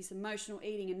emotional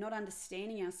eating and not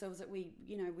understanding ourselves, that we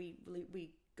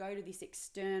go to this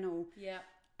external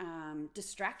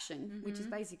distraction, which is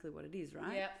basically what it is,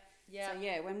 right? Yeah.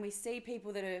 So when we see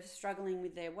people that are struggling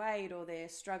with their weight, or they're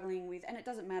struggling with, and it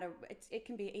doesn't matter, it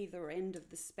can be either end of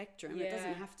the spectrum. It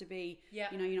doesn't have to be, you're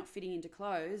not fitting into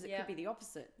clothes. It could be the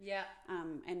opposite. Yeah.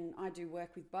 And I do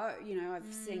work with both.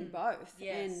 I've seen both.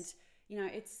 Yes.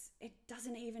 And it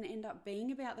doesn't even end up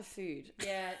being about the food.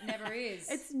 Yeah, it never is.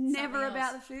 It's never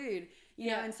about the food.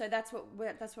 You know, and so that's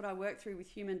what I work through with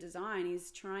human design,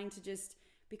 is trying to just,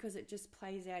 because it just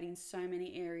plays out in so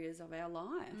many areas of our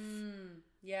life.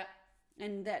 Yeah.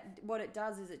 And that what it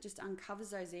does is it just uncovers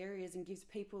those areas and gives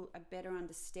people a better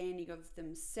understanding of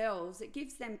themselves. It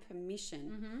gives them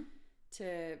permission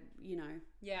to,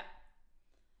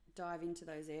 dive into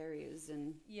those areas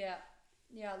and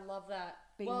I love that.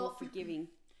 Be more forgiving.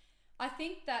 I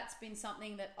think that's been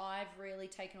something that I've really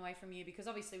taken away from you, because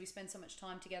obviously we spend so much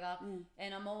time together,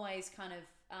 and I'm always kind of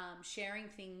sharing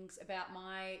things about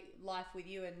my life with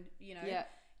you, and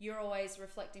you're always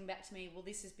reflecting back to me, well,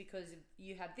 this is because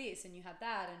you have this and you have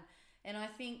that, and I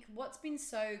think what's been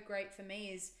so great for me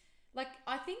is, like,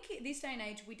 I think this day and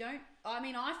age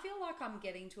I feel like I'm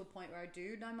getting to a point where I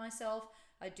do know myself,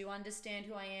 I do understand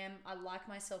who I am, I like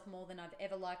myself more than I've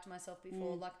ever liked myself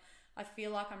before. Like, I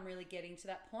feel like I'm really getting to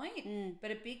that point.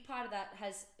 But a big part of that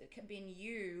has been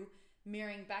you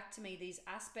mirroring back to me these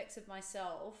aspects of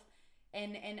myself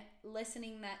and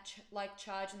lessening that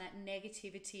charge and that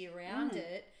negativity around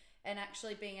it, and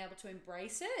actually being able to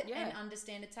embrace it and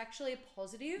understand it's actually a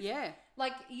positive. Yeah.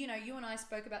 Like, you and I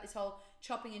spoke about this whole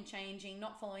chopping and changing,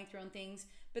 not following through on things.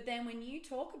 But then when you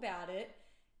talk about it,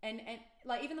 and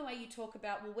like even the way you talk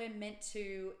about, well, we're meant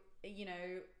to,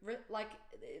 like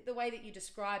the way that you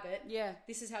describe it,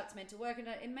 this is how it's meant to work, and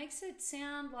it makes it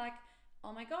sound like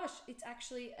oh my gosh, it's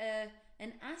actually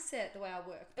an asset the way I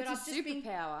work. But It's a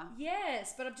superpower.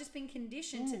 Yes, but I've just been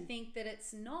conditioned to think that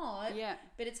it's not. Yeah.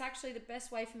 But it's actually the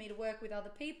best way for me to work with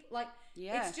other people. Like,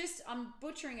 Yeah. it's just, I'm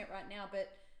butchering it right now,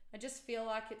 but I just feel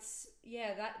like it's,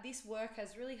 that this work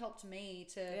has really helped me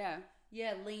to,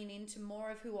 lean into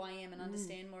more of who I am and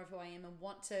understand more of who I am and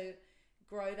want to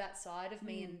grow that side of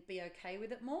me and be okay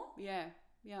with it more. Yeah.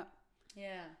 Yeah.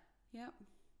 Yeah. Yep.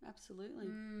 Absolutely.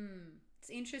 It's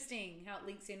interesting how it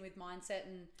links in with mindset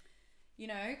and, you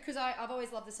know, because I've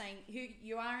always loved the saying, who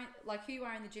you are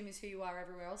in the gym is who you are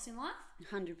everywhere else in life.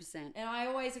 100%. And I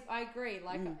agree.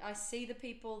 Like, I see the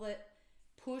people that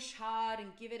push hard and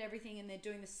give it everything, and they're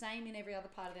doing the same in every other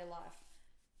part of their life.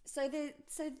 So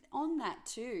on that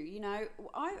too, you know,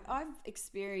 I've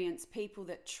experienced people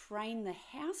that train the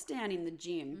house down in the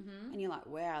gym, and you're like,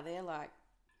 wow, they're like,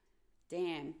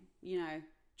 damn, you know,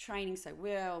 training so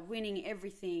well, winning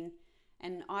everything,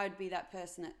 and I'd be that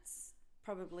person that's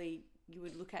probably you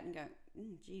would look at and go,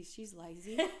 geez, she's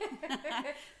lazy.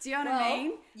 Do you know what I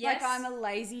mean? Yes. Like, I'm a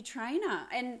lazy trainer,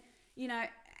 and you know.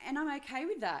 And I'm okay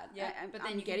with that. Yeah, but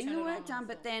then I'm you can getting turn the it work on done.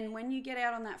 But then when you get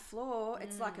out on that floor,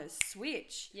 it's like a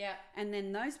switch. Yeah. And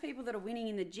then those people that are winning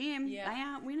in the gym, they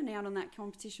aren't winning out on that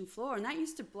competition floor. And that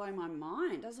used to blow my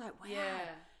mind. I was like, wow,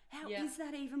 how is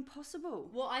that even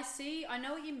possible? Well, I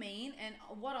know what you mean. And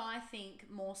what I think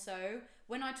more so,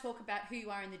 when I talk about who you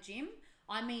are in the gym,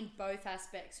 I mean both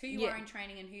aspects. Who you are in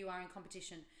training and who you are in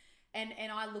competition.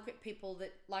 And I look at people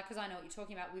that, like, because I know what you're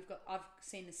talking about, I've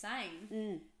seen the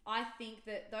same. I think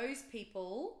that those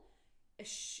people,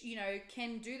 you know,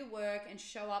 can do the work and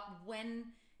show up when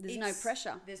there's no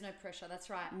pressure. There's no pressure, that's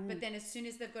right. But then as soon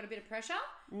as they've got a bit of pressure,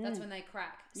 that's when they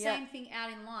crack. Same thing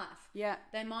out in life. Yeah.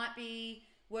 They might be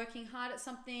working hard at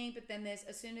something, but then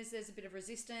as soon as there's a bit of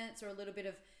resistance or a little bit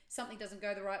of something doesn't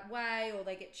go the right way, or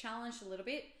they get challenged a little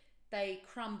bit, they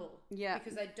crumble. Yeah.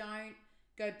 Because they don't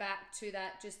go back to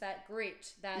that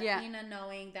grit, that inner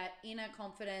knowing, that inner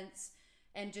confidence,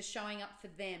 and just showing up for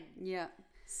them. Yeah.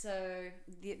 So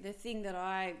the thing that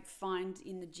I find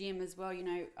in the gym as well, you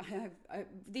know,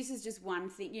 this is just one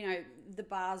thing, you know, the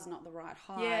bar's not the right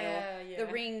height, or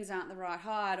the rings aren't the right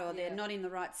height, or they're not in the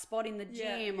right spot in the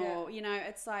gym, or, you know,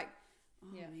 it's like,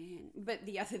 man. But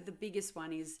the biggest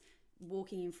one is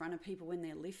walking in front of people when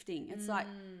they're lifting. It's like,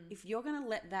 if you're going to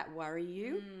let that worry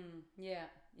you,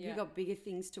 you've got bigger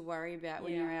things to worry about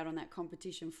when you're out on that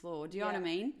competition floor. Do you know what I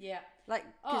mean? Yeah. Like,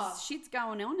 because shit's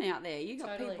going on out there. You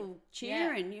got people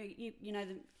cheering. You know,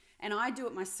 and I do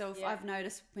it myself. Yeah. I've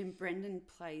noticed when Brendan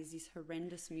plays this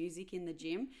horrendous music in the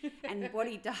gym, and what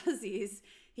he does is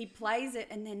he plays it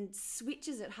and then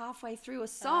switches it halfway through a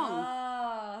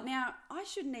song. Now, I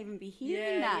shouldn't even be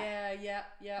hearing that.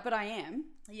 Yeah. But I am.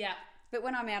 Yeah. But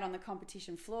when I'm out on the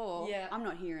competition floor, I'm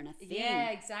not hearing a thing. Yeah,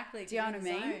 exactly. Do you know what I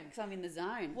mean? Because I'm in the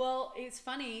zone. Well, it's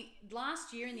funny.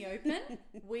 Last year in the Open,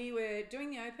 we were doing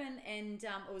the Open, and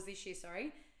it was this year,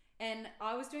 sorry. And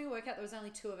I was doing a workout. There was only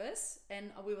two of us,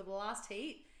 and we were the last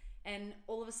heat. And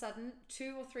all of a sudden,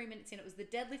 2 or 3 minutes in, it was the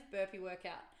deadlift burpee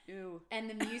workout. Ew. And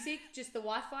the music, just the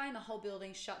Wi-Fi in the whole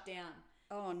building shut down.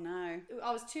 Oh, no.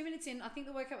 I was 2 minutes in. I think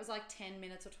the workout was like 10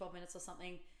 minutes or 12 minutes or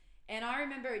something. And I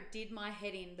remember it did my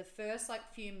head in. The first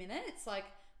few minutes,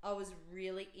 I was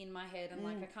really in my head. I'm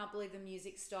like, I can't believe the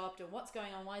music stopped, and what's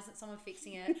going on? Why isn't someone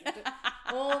fixing it?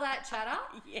 All that chatter.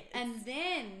 Yes. And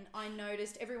then I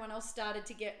noticed everyone else started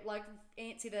to get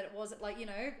antsy that it wasn't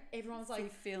everyone was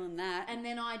like, feeling that. And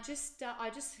then I just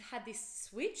had this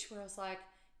switch where I was like,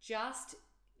 just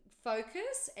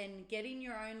focus and get in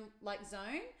your own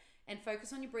zone and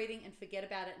focus on your breathing and forget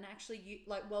about it, and actually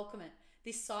welcome it.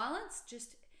 This silence,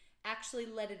 just actually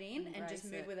let it in. Embrace and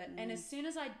just move with it. And as soon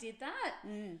as I did that,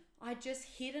 I just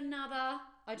hit another.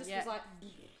 I just was like,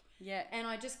 and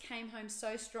I just came home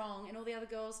so strong. And all the other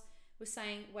girls were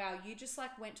saying, wow, you just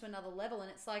went to another level. And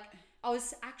it's I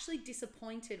was actually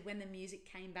disappointed when the music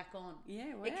came back on.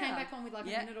 Yeah, wow. It came back on with a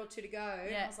minute or two to go.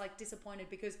 And I was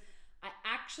disappointed because I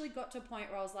actually got to a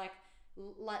point where I was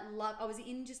I was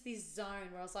in just this zone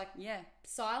where I was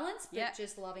silence, but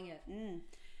just loving it.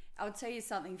 I'll tell you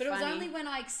something but funny. But it was only when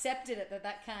I accepted it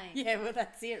that came. Yeah, well,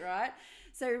 that's it, right?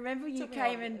 So remember you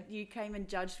came and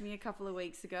judged me a couple of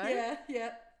weeks ago?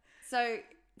 Yeah.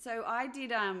 So I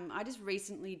did I just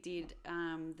recently did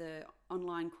the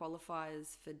online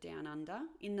qualifiers for Down Under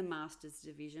in the Masters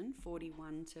division,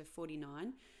 41 to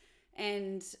 49.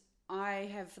 And I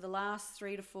have, for the last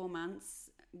 3 to 4 months,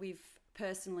 we've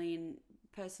personally, in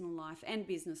personal life and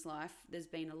business life, there's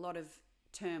been a lot of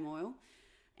turmoil.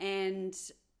 And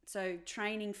so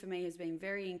training for me has been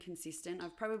very inconsistent.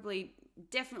 I've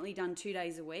definitely done 2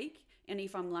 days a week. And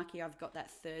if I'm lucky, I've got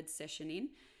that third session in.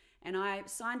 And I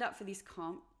signed up for this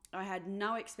comp. I had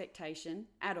no expectation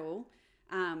at all.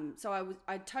 So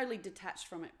I totally detached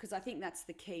from it, because I think that's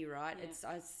the key, right? Yeah.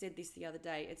 I said this the other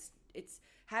day. It's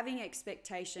having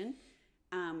expectation,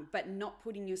 but not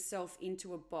putting yourself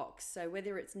into a box. So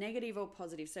whether it's negative or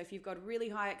positive. So if you've got really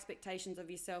high expectations of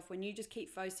yourself, when you just keep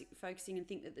focusing and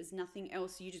think that there's nothing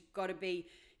else, you just got to be,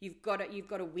 you've got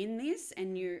to win this,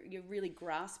 and you're really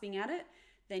grasping at it,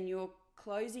 then you're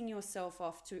closing yourself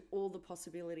off to all the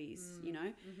possibilities, you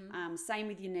know. Same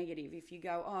with your negative. If you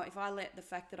go, oh, if I let the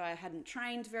fact that I hadn't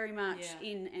trained very much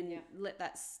in, and let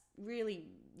that really,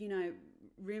 you know,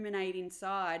 ruminate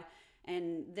inside,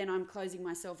 and then I'm closing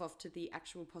myself off to the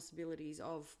actual possibilities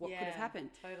of what could have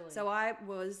happened. Totally. So I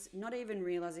was not even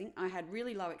realizing, I had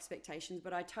really low expectations,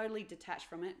 but I totally detached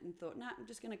from it and thought, nah, I'm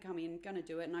just going to come in, going to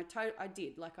do it. And I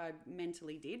did, like I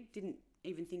mentally didn't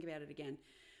even think about it again.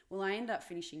 Well, I ended up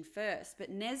finishing first, but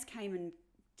Nez came and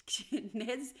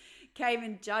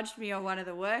judged me on one of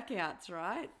the workouts,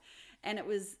 right? And it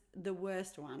was the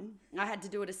worst one. I had to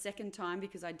do it a second time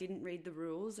because I didn't read the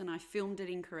rules and I filmed it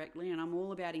incorrectly, and I'm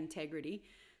all about integrity.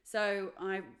 So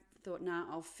I thought, nah,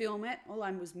 I'll film it. All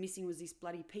I was missing was this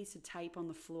bloody piece of tape on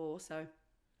the floor. So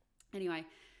anyway,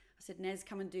 I said, Nez,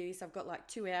 come and do this. I've got like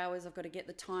 2 hours. I've got to get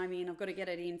the time in. I've got to get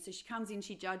it in. So she comes in,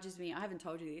 she judges me. I haven't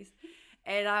told you this.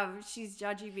 And she's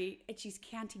judging me, and she's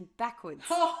counting backwards.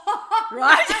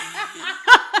 Right?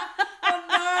 Oh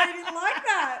no, I didn't like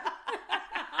that.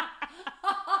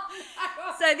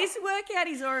 So this workout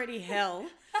is already hell,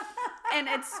 and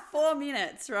it's 4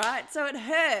 minutes, right? So it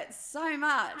hurts so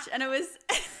much, and it was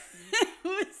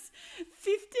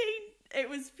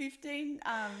 15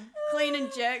 clean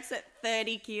and jerks at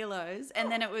 30 kilos,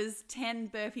 and then it was 10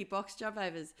 burpee box jump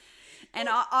overs. And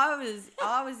I was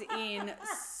in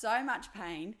so much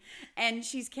pain, and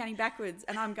she's counting backwards,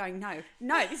 and I'm going, no,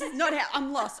 this is not how,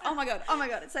 I'm lost. Oh my God.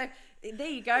 So there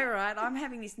you go, right? I'm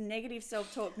having this negative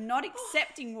self-talk, not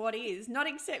accepting what is, not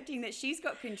accepting that she's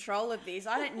got control of this.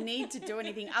 I don't need to do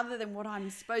anything other than what I'm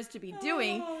supposed to be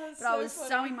doing. But I was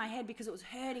so in my head because it was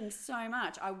hurting so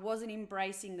much. I wasn't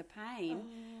embracing the pain,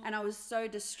 and I was so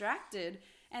distracted.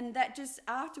 And that just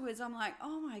afterwards, I'm like,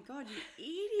 oh my God,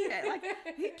 you idiot. Like,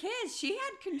 who cares? She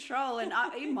had control. And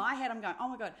in my head, I'm going, oh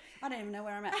my God, I don't even know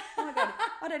where I'm at. Oh my God,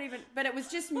 I don't even. But it was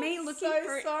just me looking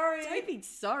for it. Sorry. Don't be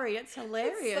sorry. It's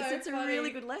hilarious. It's funny. a really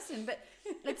good lesson. But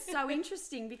it's so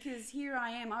interesting because here I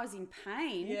am. I was in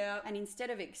pain. Yeah. And instead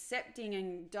of accepting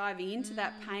and diving into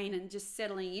that pain and just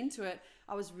settling into it,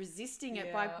 I was resisting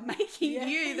it by making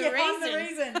you the reason. I'm the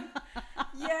reason.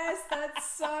 Yes, that's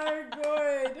so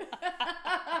good.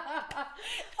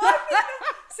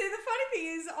 See, the funny thing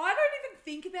is, I don't even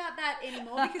think about that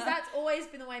anymore because that's always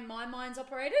been the way my mind's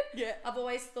operated. Yeah. I've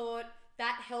always thought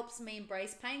that helps me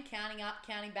embrace pain, counting up,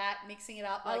 counting back, mixing it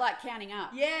up. I like counting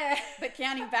up. Yeah. But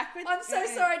counting backwards? I'm so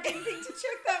sorry. I didn't think to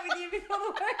check that with you before the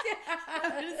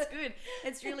workout. It's good.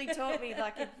 It's really taught me,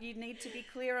 like, if you need to be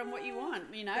clear on what you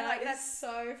want, you know? That's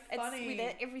so funny. It's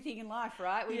with everything in life,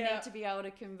 right? We need to be able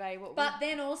to convey what But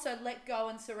then also let go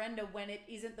and surrender when it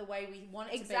isn't the way we want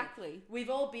it to be. Exactly. We've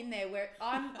all been there where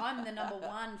I'm the number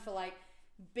one for, like,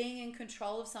 being in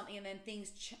control of something, and then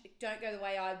things don't go the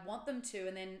way I want them to,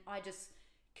 and then I just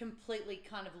completely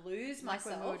kind of lose myself.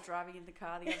 Like when we were driving in the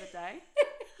car the other day.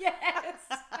 Yes.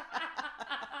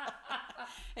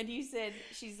 And you said,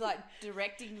 she's like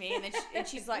directing me, and then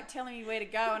she's like telling me where to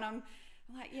go, and I'm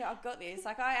like, yeah, I've got this.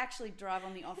 Like, I actually drive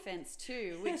on the offense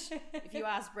too, which if you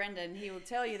ask Brendan, he will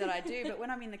tell you that I do. But when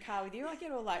I'm in the car with you, I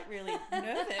get all like really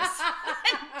nervous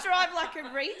and drive like a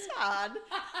retard.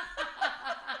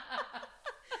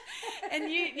 And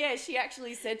she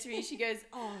actually said to me, she goes,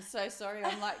 oh, so sorry.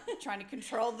 I'm like trying to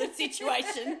control the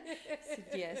situation. I said,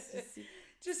 yes.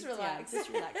 Just relax. Just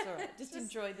relax. All right. Just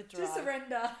enjoy the drive. Just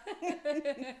surrender.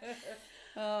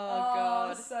 Oh,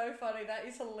 God. So funny. That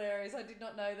is hilarious. I did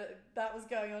not know that was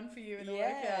going on for you in the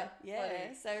workout. Yeah.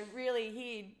 Funny. So really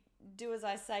here, do as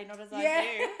I say, not as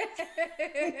I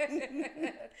do.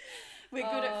 We're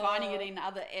good at finding it in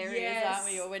other areas, aren't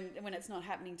we? Or when it's not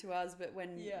happening to us, but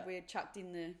when we're chucked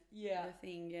in the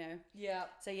thing, Yeah.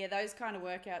 So those kind of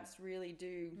workouts really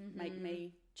do make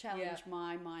me challenge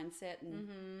my mindset, and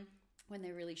when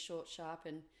they're really short, sharp,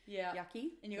 and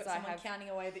yucky. And you've got someone counting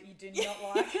away that you do not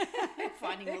like.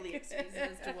 Finding all the excuses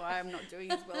as to why I'm not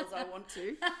doing as well as I want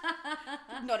to.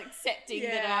 Not accepting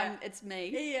that it's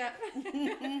me.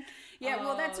 Yeah.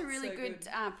 Well, that's a really good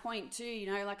point too. You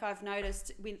know, like I've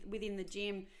noticed within the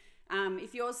gym,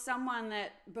 if you're someone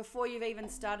that before you've even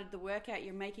started the workout,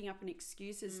 you're making up an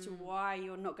excuse as to why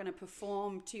you're not going to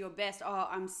perform to your best. Oh,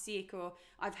 I'm sick, or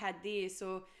I've had this,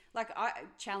 or like I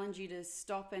challenge you to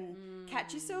stop and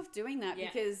catch yourself doing that, Yeah.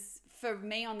 because for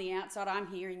me on the outside, I'm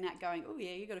hearing that going, oh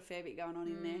yeah, you got a fair bit going on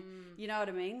in there. You know what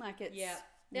I mean? Like it's Yeah.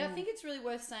 I think it's really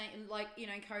worth saying, like, you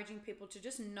know, encouraging people to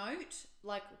just note,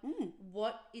 like,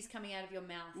 what is coming out of your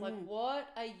mouth. Like, what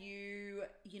are you,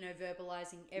 you know,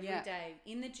 verbalizing every day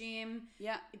in the gym,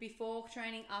 before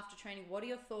training, after training? What are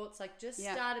your thoughts? Like, just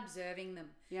start observing them.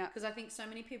 Yeah. Because I think so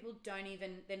many people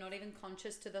they're not even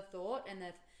conscious to the thought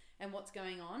and what's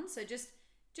going on. So just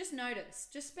notice.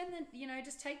 Just spend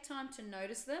just take time to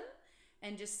notice them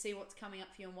and just see what's coming up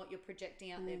for you and what you're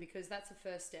projecting out there, because that's the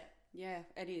first step. Yeah,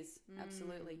 it is.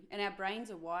 Absolutely. And our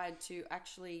brains are wired to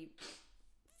actually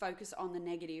focus on the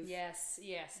negative. Yes,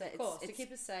 of course. To keep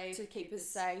us safe. To keep us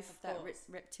safe, that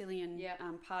reptilian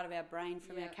part of our brain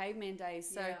from our caveman days.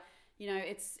 So, you know,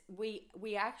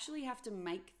 we actually have to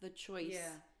make the choice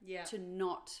to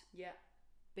not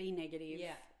be negative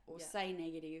or say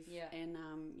negative. Yeah. And,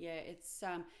 it's...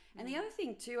 and the other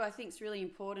thing, too, I think is really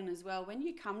important as well. When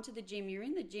you come to the gym, you're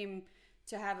in the gym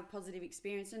to have a positive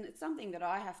experience, and it's something that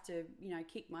I have to, you know,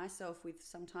 kick myself with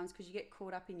sometimes, because you get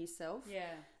caught up in yourself.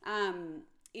 Yeah.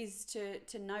 Is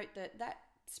to note that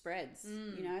spreads,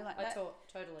 you know, like that.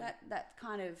 Totally. That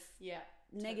kind of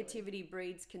negativity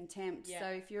breeds contempt. Yeah. So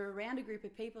if you're around a group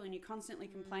of people and you're constantly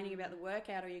complaining about the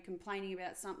workout, or you're complaining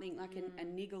about something like a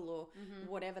niggle or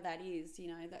whatever that is, you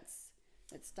know,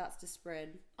 it starts to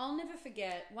spread. I'll never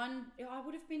forget I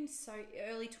would have been so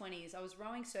early 20s. I was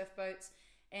rowing surf boats.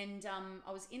 And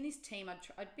I was in this team.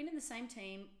 I'd been in the same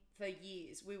team for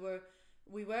years. We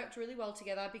worked really well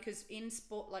together, because in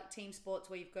sport, like team sports,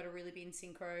 where you've got to really be in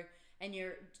synchro and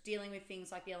you're dealing with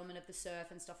things like the element of the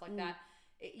surf and stuff like that,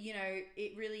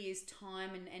 it really is time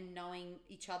and knowing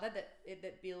each other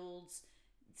that builds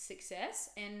success.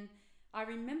 And I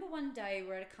remember one day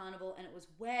we're at a carnival and it was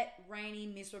wet, rainy,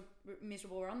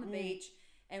 miserable. We're on the beach.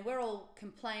 And we're all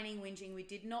complaining, whinging. We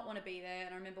did not want to be there.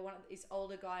 And I remember this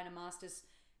older guy in a master's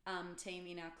team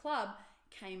in our club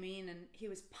came in, and he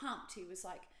was pumped. He was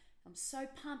like, I'm so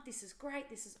pumped. This is great.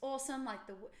 This is awesome. Like,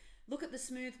 look at the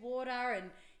smooth water.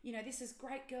 And, you know, this is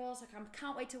great, girls. Like, I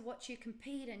can't wait to watch you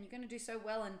compete, and you're going to do so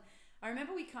well. And I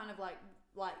remember we kind of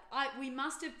we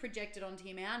must have projected onto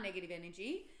him our negative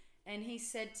energy. And he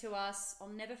said to us, I'll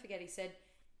never forget, he said,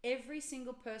 every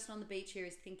single person on the beach here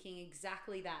is thinking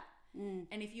exactly that.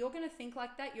 And if you're going to think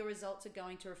like that, your results are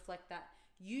going to reflect that.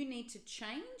 You need to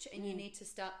change, and you need to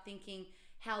start thinking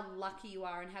how lucky you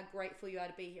are and how grateful you are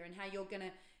to be here, and how you're going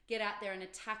to get out there and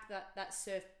attack that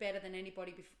surf better than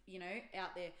anybody,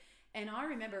 out there. And I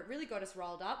remember it really got us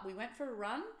rolled up. We went for a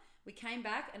run, we came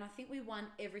back, and I think we won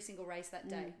every single race that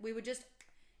day.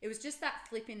 It was just that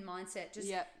flip in mindset,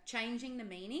 just changing the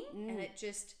meaning, and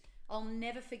I'll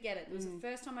never forget it. It was the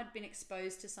first time I'd been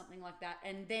exposed to something like that,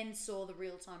 and then saw the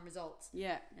real-time results.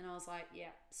 Yeah. And I was like, yeah,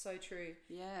 so true.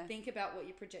 Yeah. Think about what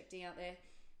you're projecting out there.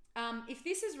 If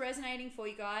this is resonating for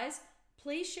you guys,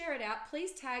 please share it out.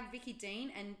 Please tag Vicky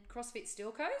Dean and CrossFit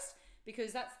Steel Coast,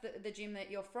 because that's the gym that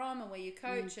you're from and where you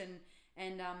coach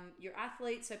and your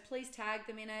athletes. So please tag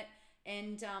them in it.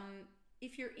 And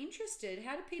if you're interested,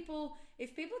 if people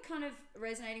are kind of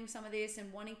resonating with some of this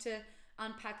and wanting to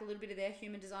unpack a little bit of their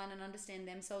human design and understand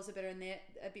themselves a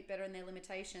bit better in their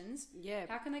limitations,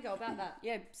 how can they go about that?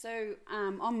 So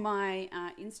on my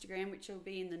Instagram, which will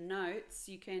be in the notes,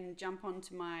 you can jump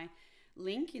onto my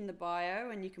link in the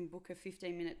bio and you can book a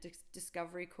 15-minute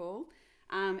discovery call.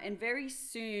 And very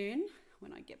soon,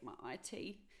 when I get my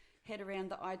head around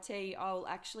the IT, I'll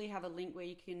actually have a link where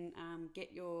you can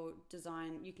get your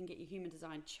human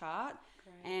design chart.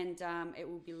 Great. And it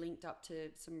will be linked up to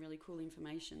some really cool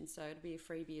information, so it'll be a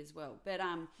freebie as well. But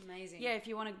amazing. Yeah, if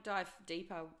you want to dive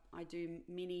deeper, I do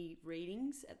mini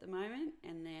readings at the moment,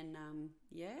 and then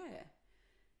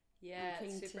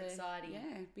super exciting.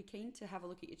 Yeah, be keen to have a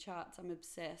look at your charts. I'm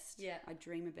obsessed. Yeah, I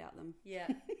dream about them. Yeah,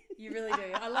 you really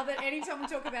do. I love it. Anytime we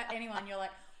talk about anyone, you're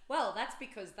like, well, that's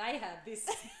because they have this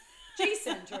G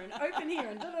center and open here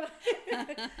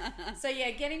and So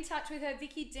yeah, get in touch with her,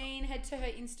 Vicky Dean. Head to her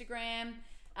Instagram.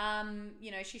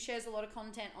 She shares a lot of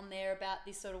content on there about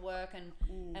this sort of work and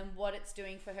what it's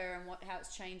doing for her and how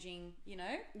it's changing.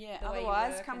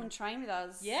 Otherwise, come and train with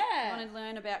us. Yeah, I want to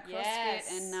learn about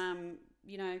CrossFit and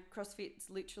CrossFit's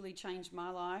literally changed my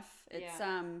life.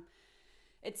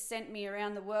 It's sent me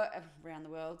around the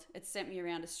world. It's sent me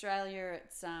around Australia.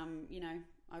 It's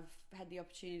I've had the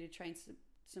opportunity to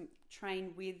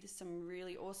train with some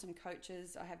really awesome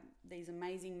coaches. I have these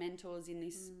amazing mentors in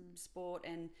this sport,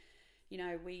 and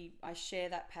I share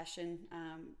that passion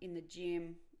in the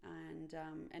gym,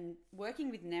 and working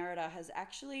with Nerida has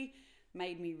actually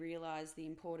made me realize the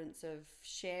importance of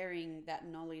sharing that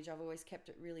knowledge. I've always kept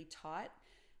it really tight,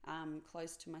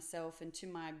 close to myself and to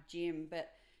my gym,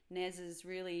 but Nez has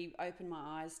really opened my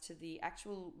eyes to the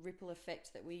actual ripple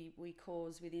effect that we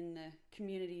cause within the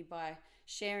community by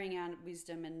sharing our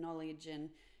wisdom and knowledge. And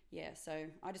yeah, so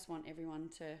I just want everyone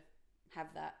to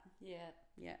have that.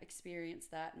 Yeah, experience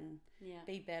that and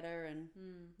be better and,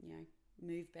 you know,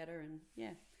 move better and,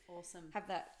 awesome. Have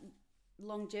that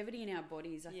longevity in our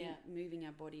bodies. I think moving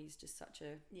our body is just such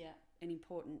an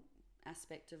important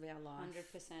aspect of our life.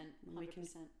 100%. We can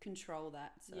control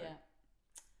that. So. Yeah.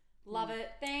 Love it.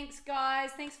 Thanks,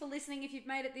 guys. Thanks for listening if you've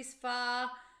made it this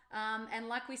far. And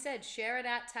like we said, share it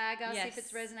out, tag us if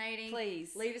it's resonating.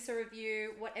 Please. Leave us a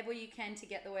review, whatever you can to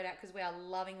get the word out, because we are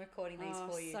loving recording these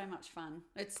for you. So much fun.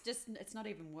 It's not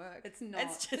even work. It's not.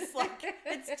 It's just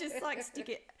like stick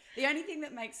it. The only thing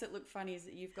that makes it look funny is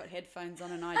that you've got headphones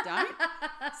on and I don't.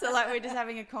 So like we're just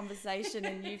having a conversation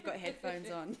and you've got headphones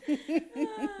on.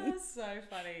 So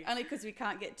funny. Only because we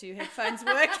can't get two headphones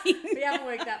working. We haven't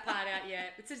worked that part out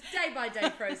yet. It's a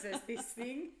day-by-day process, this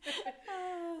thing.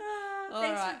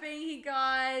 Thanks for being here,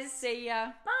 guys. See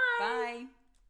ya. Bye. Bye.